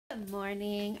Good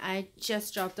morning. I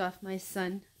just dropped off my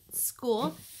son at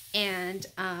school, and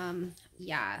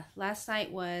yeah, last night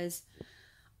was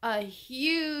a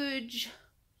huge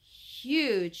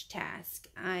task.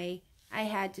 I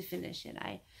had to finish it.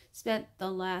 I spent the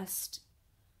last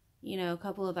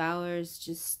couple of hours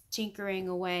just tinkering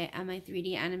away at my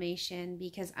 3D animation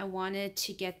because I wanted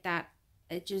to get that.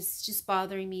 It just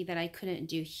bothering me that I couldn't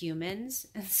do humans,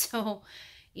 and so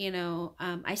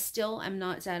I still am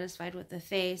not satisfied with the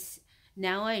face.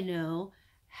 Now I know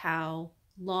how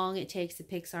long it takes a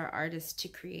Pixar artist to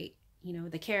create,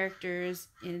 the characters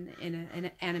in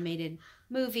an animated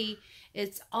movie.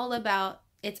 It's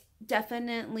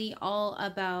definitely all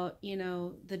about,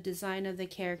 the design of the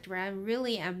character. I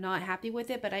really am not happy with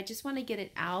it, but I just want to get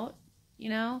it out,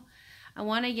 I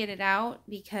want to get it out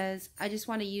because I just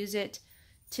want to use it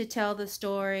to tell the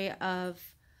story of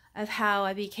how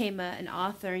I became an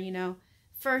author.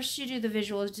 First you do the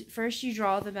visuals, first you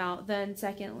draw them out, then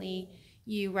secondly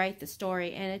you write the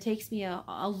story, and it takes me a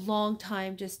long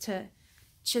time just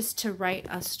to write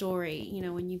a story.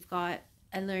 When you've got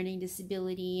a learning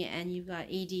disability and you've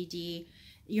got ADD,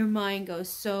 your mind goes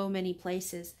so many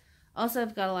places. Also,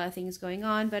 I've got a lot of things going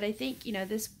on, but I think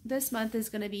this month is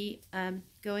going to be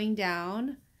going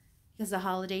down because the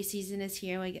holiday season is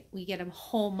here. We get a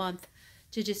whole month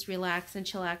to just relax and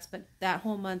chillax, but that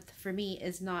whole month for me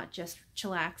is not just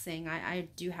chillaxing. I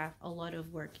do have a lot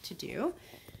of work to do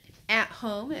at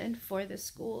home and for the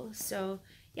school. So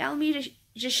yeah, let me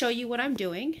just show you what I'm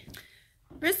doing.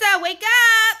 Brissa, wake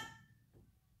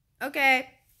up! Okay.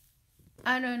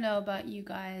 I don't know about you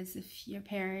guys, if you're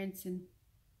parents and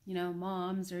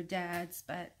moms or dads,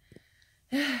 but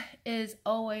it is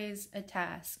always a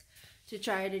task to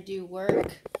try to do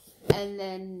work and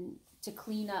then to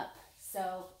clean up.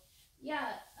 So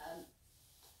yeah,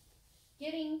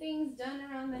 getting things done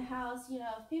around the house,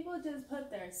 if people just put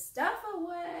their stuff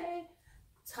away,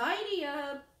 tidy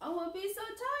up, I won't be so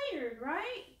tired,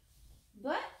 right?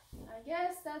 But I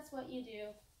guess that's what you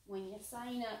do when you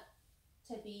sign up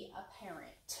to be a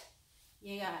parent.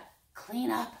 You gotta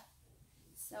clean up.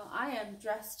 So I am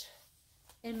dressed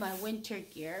in my winter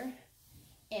gear,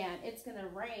 and it's gonna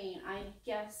rain. I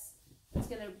guess it's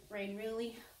gonna rain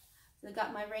really. I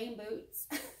got my rain boots.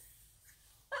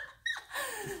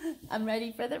 I'm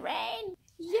ready for the rain.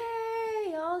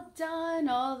 Yay, all done.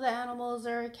 All the animals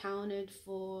are accounted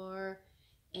for,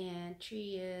 and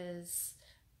tree is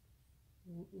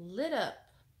lit up,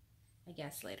 I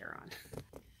guess, later on.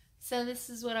 So this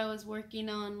is what I was working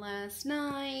on last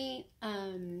night.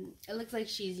 It looks like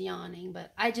she's yawning,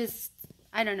 but I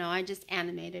don't know, I just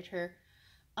animated her.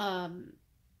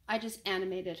 I just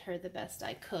animated her the best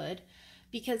I could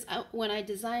because when I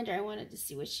designed her, I wanted to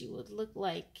see what she would look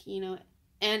like,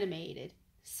 animated.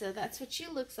 So that's what she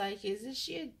looks like. Isn't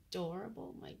she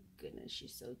adorable? My goodness,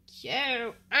 she's so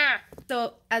cute.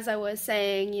 So as I was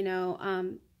saying,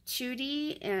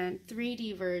 2D and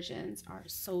 3D versions are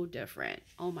so different.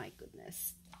 Oh my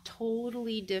goodness.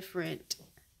 Totally different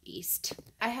beast.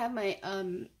 I have my,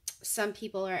 some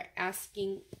people are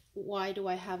asking why do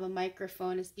I have a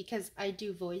microphone. It's because I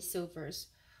do voiceovers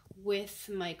with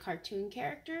my cartoon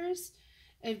characters.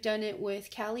 I've done it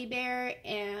with Callie Bear,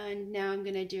 and now I'm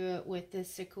going to do it with the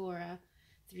Sakura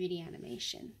 3D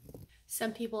animation.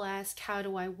 Some people ask, how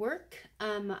do I work?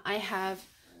 I have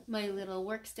my little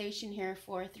workstation here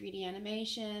for 3D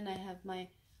animation. I have my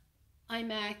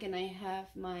iMac, and I have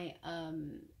my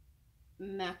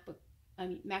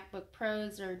MacBook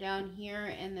Pros are down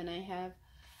here, and then I have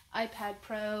iPad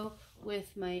Pro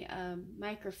with my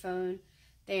microphone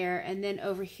there, and then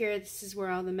over here, this is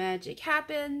where all the magic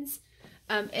happens.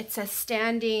 It's a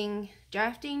standing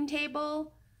drafting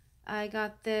table. I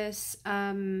got this,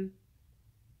 well,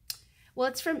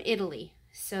 it's from Italy.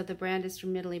 So the brand is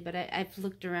from Italy, but I've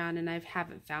looked around and I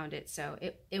haven't found it. So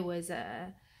it was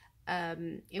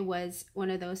one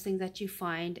of those things that you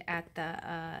find at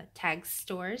the tag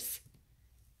stores.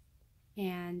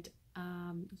 And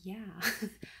yeah,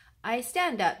 I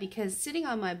stand up because sitting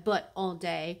on my butt all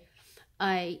day,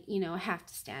 I have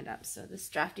to stand up. So this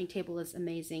drafting table is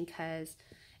amazing because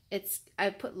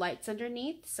I put lights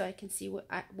underneath so I can see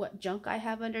what junk I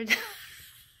have under.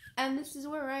 And this is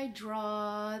where I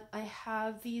draw. I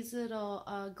have these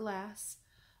little glass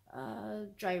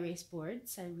dry erase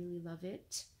boards. I really love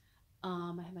it.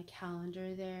 I have my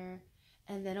calendar there.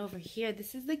 And then over here,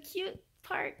 this is the cute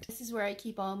part. This is where I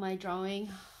keep all my drawing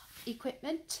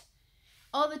equipment.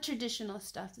 All the traditional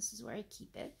stuff, this is where I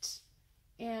keep it.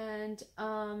 And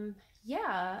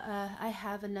yeah, I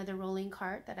have another rolling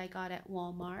cart that I got at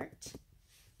Walmart.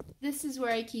 This is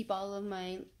where I keep all of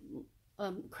my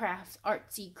crafts,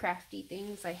 artsy, crafty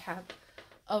things. I have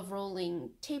a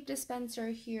rolling tape dispenser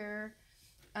here.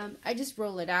 I just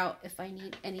roll it out if I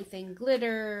need anything.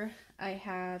 Glitter. I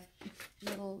have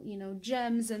little,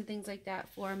 gems and things like that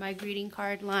for my greeting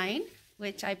card line,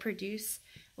 which I produce,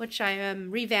 which I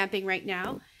am revamping right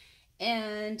now.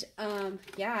 And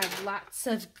yeah, I have lots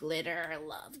of glitter. I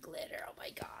love glitter. Oh my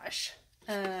gosh.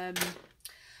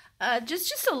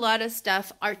 Just a lot of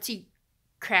stuff, artsy,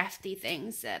 crafty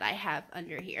things that I have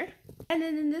under here. And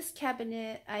then in this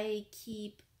cabinet, I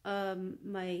keep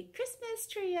my Christmas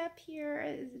tree up here.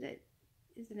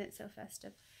 Isn't it so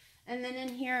festive? And then in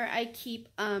here, I keep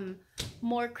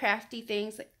more crafty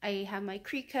things. I have my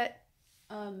Cricut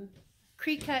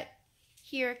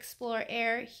here, Explore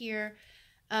Air here.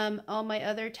 All my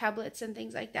other tablets and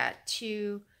things like that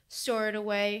to store it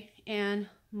away, and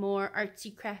more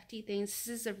artsy crafty things. This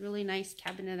is a really nice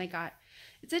cabinet I got.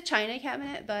 It's a china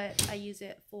cabinet, but I use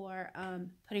it for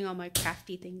putting all my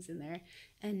crafty things in there,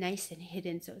 and nice and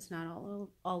hidden so it's not all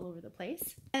over the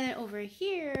place. And then over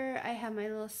here I have my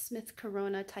little Smith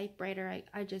Corona typewriter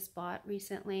I just bought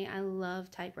recently. I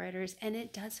love typewriters, and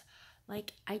it does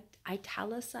like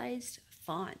italicized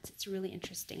fonts. It's really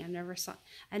interesting. I've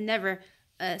never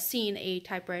seen a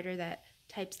typewriter that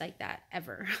types like that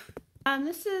ever.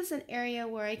 This is an area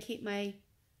where I keep my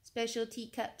specialty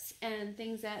cups and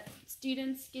things that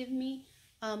students give me,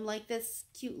 like this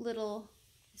cute little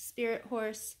spirit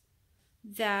horse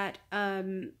that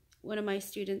one of my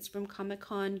students from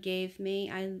Comic-Con gave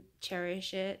me. I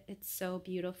cherish it. It's so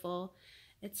beautiful.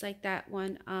 It's like that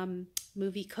one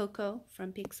movie Coco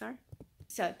from Pixar.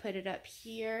 So I put it up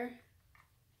here.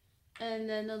 And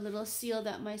then a little seal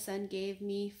that my son gave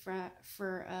me for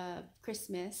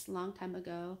Christmas a long time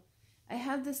ago. I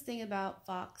have this thing about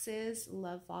foxes.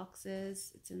 Love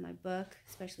foxes. It's in my book,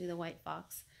 especially the white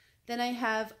fox. Then I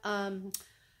have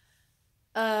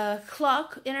a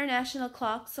clock, international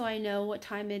clock, so I know what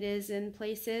time it is in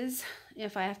places.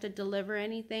 If I have to deliver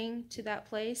anything to that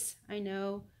place, I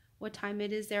know what time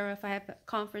it is there. If I have a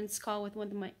conference call with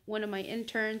one of my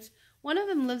interns, one of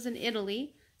them lives in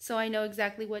Italy. So I know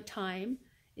exactly what time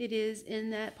it is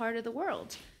in that part of the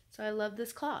world. So I love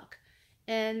this clock.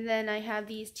 And then I have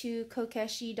these two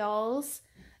Kokeshi dolls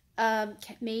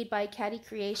made by Caddy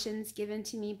Creations, given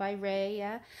to me by Ray.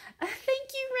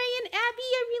 Thank you, Ray and Abby.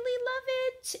 I really love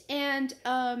it.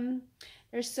 And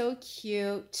they're so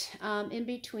cute. In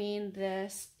between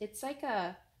this, it's like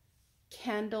a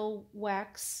candle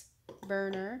wax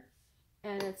burner.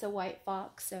 And it's a white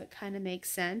fox, so it kind of makes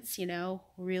sense,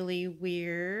 really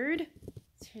weird.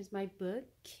 So here's my book,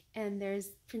 and there's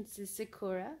Princess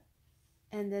Sakura.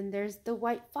 And then there's the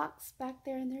white fox back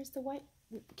there, and there's the white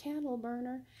candle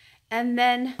burner. And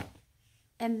then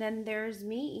there's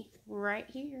me right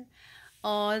here.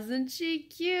 Oh, isn't she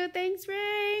cute? Thanks,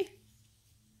 Ray.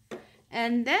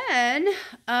 And then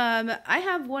I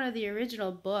have one of the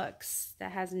original books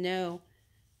that has no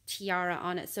tiara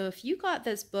on it. So if you got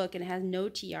this book and it has no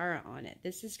tiara on it,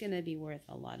 this is going to be worth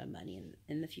a lot of money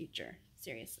in the future.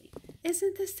 Seriously.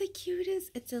 Isn't this the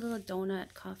cutest? It's a little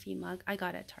donut coffee mug. I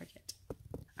got it at Target.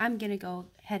 I'm going to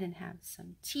go ahead and have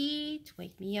some tea to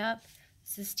wake me up.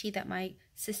 This is tea that my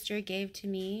sister gave to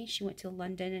me. She went to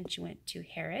London and she went to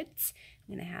Harrods.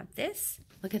 I'm going to have this.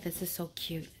 Look at this. This is so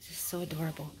cute. This is so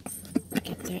adorable. Look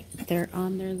at they're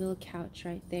on their little couch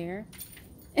right there.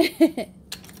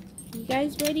 You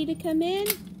guys ready to come in?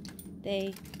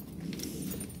 Okay,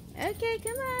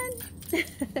 come on.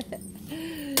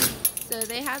 So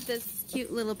they have this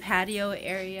cute little patio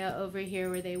area over here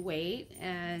where they wait,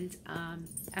 and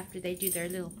after they do their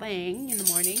little thing in the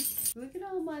morning. Look at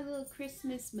all my little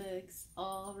Christmas mugs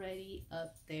already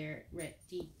up there,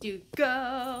 ready to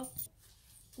go.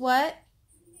 What?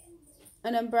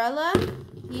 An umbrella?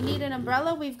 You need an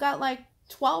umbrella? We've got like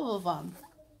 12 of them.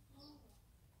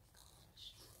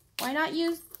 Why not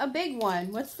use a big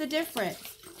one? What's the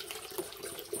difference?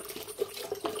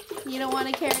 You don't want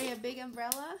to carry a big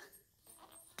umbrella?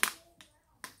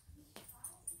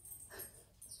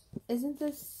 Isn't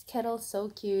this kettle so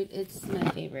cute? It's my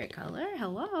favorite color.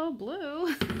 Hello,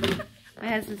 blue. My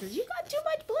husband says, you got too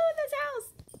much blue in this house.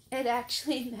 It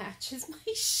actually matches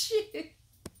my shoe.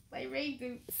 My Ray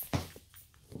boots.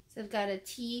 So I've got a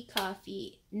tea,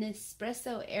 coffee,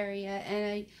 Nespresso area.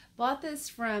 And I bought this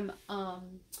from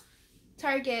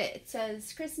Target. It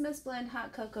says Christmas blend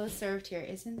hot cocoa served here.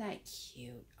 Isn't that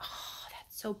cute? Oh,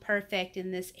 that's so perfect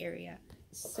in this area.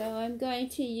 So I'm going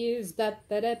to use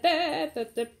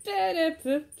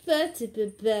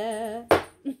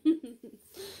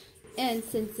and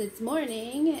since it's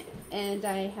morning and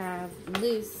I have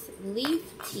loose leaf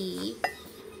tea,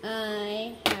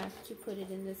 I have to put it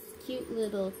in this cute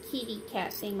little kitty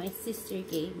cat thing my sister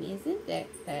gave me. Isn't that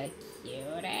the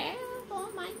cutest? Oh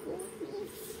my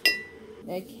goodness.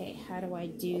 Okay, how do I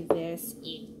do this?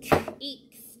 Eeks,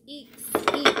 eeks, eeks,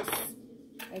 eeks.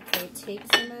 Okay, take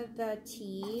some of the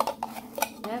tea.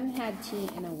 I haven't had tea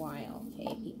in a while,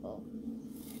 okay, people.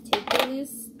 Take the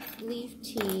loose leaf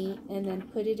tea and then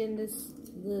put it in this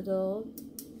little...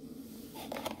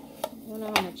 I don't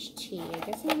know how much tea. I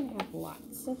guess I'm going to have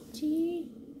lots of tea.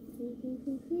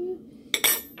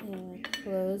 And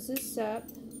close this up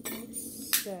like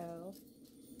so.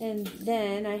 And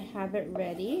then I have it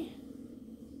ready.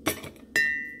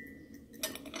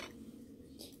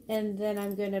 And then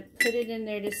I'm going to put it in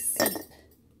there to steep.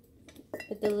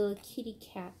 Put the little kitty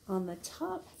cat on the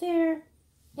top there.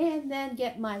 And then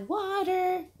get my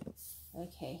water.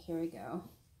 Okay, here we go.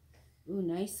 Ooh,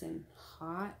 nice and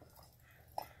hot.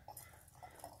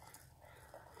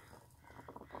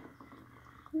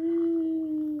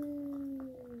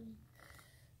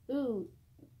 Ooh,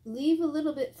 leave a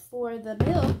little bit for the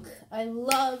milk. I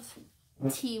love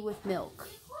tea with milk.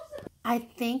 I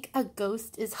think a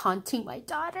ghost is haunting my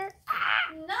daughter.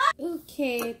 No.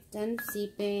 Okay, done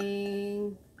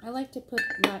steeping. I like to put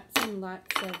lots and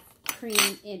lots of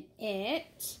cream in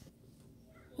it.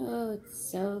 Oh, it's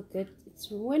so good.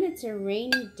 When it's a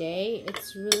rainy day,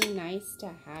 it's really nice to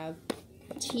have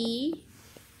tea.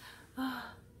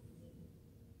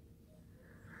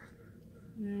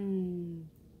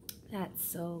 That's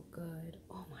so good.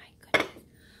 Oh my goodness.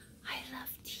 I love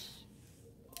tea.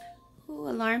 Ooh,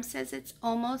 alarm says it's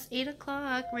almost 8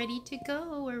 o'clock. Ready to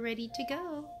go. We're ready to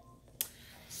go.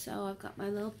 So I've got my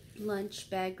little lunch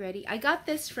bag ready. I got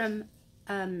this from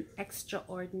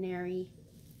Extraordinary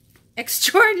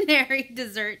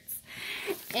Desserts.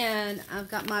 And I've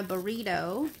got my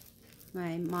burrito.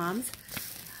 My mom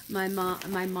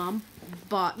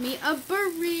bought me a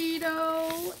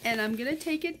burrito, and I'm gonna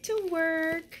take it to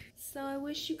work. So I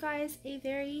wish you guys a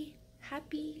very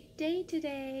happy day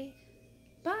today.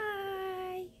 Bye.